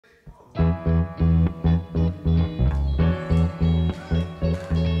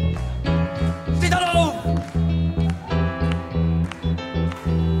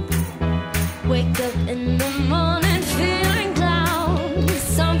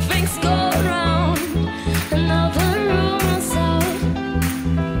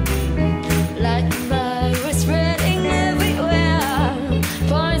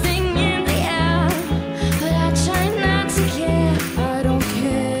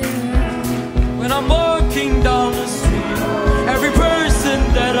I'm walking down the street, every person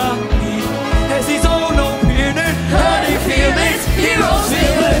that I meet has his own opinion. How they feel this, heroes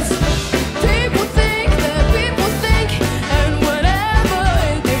feel this. People think that people think, and whatever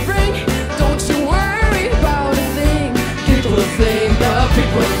they bring, don't you worry about a thing. People think that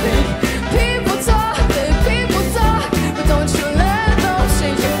people think. People talk, but don't you let them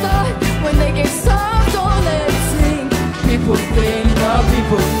change your thought. When they get soft, don't let it sing. People think what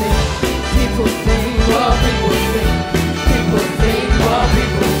people think. People think what people think. People think what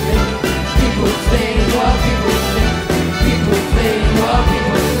people think. People think what people think. People think what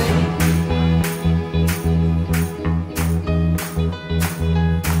people think.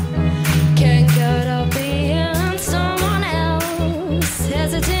 Can't get up being someone else,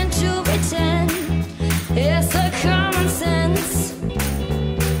 hesitant to pretend. It's a common sense.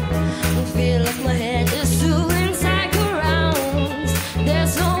 I feel like my head is doing cycle rounds.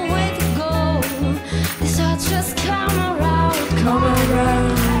 There's no way to go. These thoughts just come around.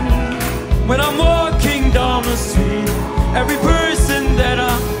 When I'm walking down the street, every person that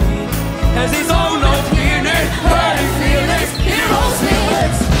I meet has his own opinion. How they feel this, heroes feel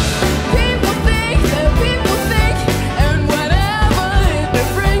this. People think that people think, and whatever they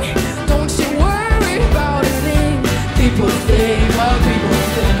bring, don't you worry about a thing. People think what people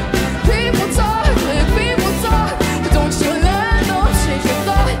think. People talk, but don't you let them change your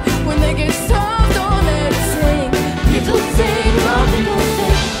thought. When they get soft, don't let it sing. People think what people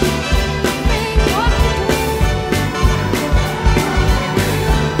think.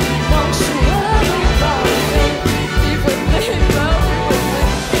 Don't you worry about a thing. People think about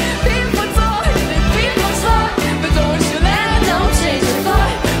people talk, but don't you let them change your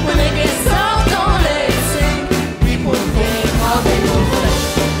thought. When they get soft, don't let it sing. People think what people think.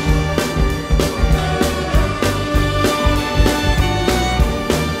 People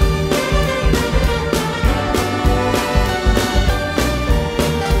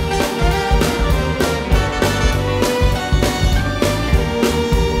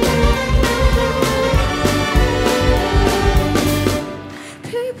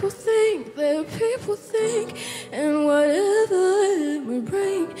think that people think, and whatever it may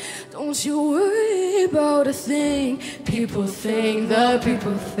bring, don't you worry about a thing. People think that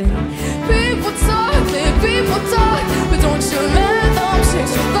people think. People talk, but don't you let them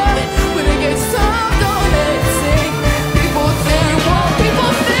change your thought. When it gets tough, don't let it sing. People think what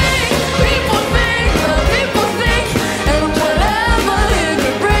people think. People think that people think, and whatever it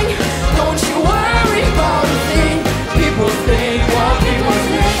may bring, don't you worry about a thing. People think what people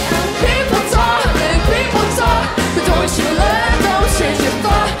think. People talk, but don't you let them change your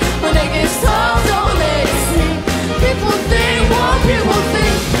thought. When they get tough, don't let it sing. People think what people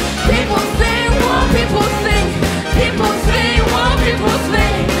think. People think what people think. People think what people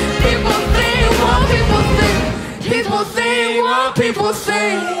think. People think what people think. People think what people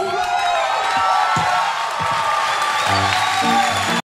think.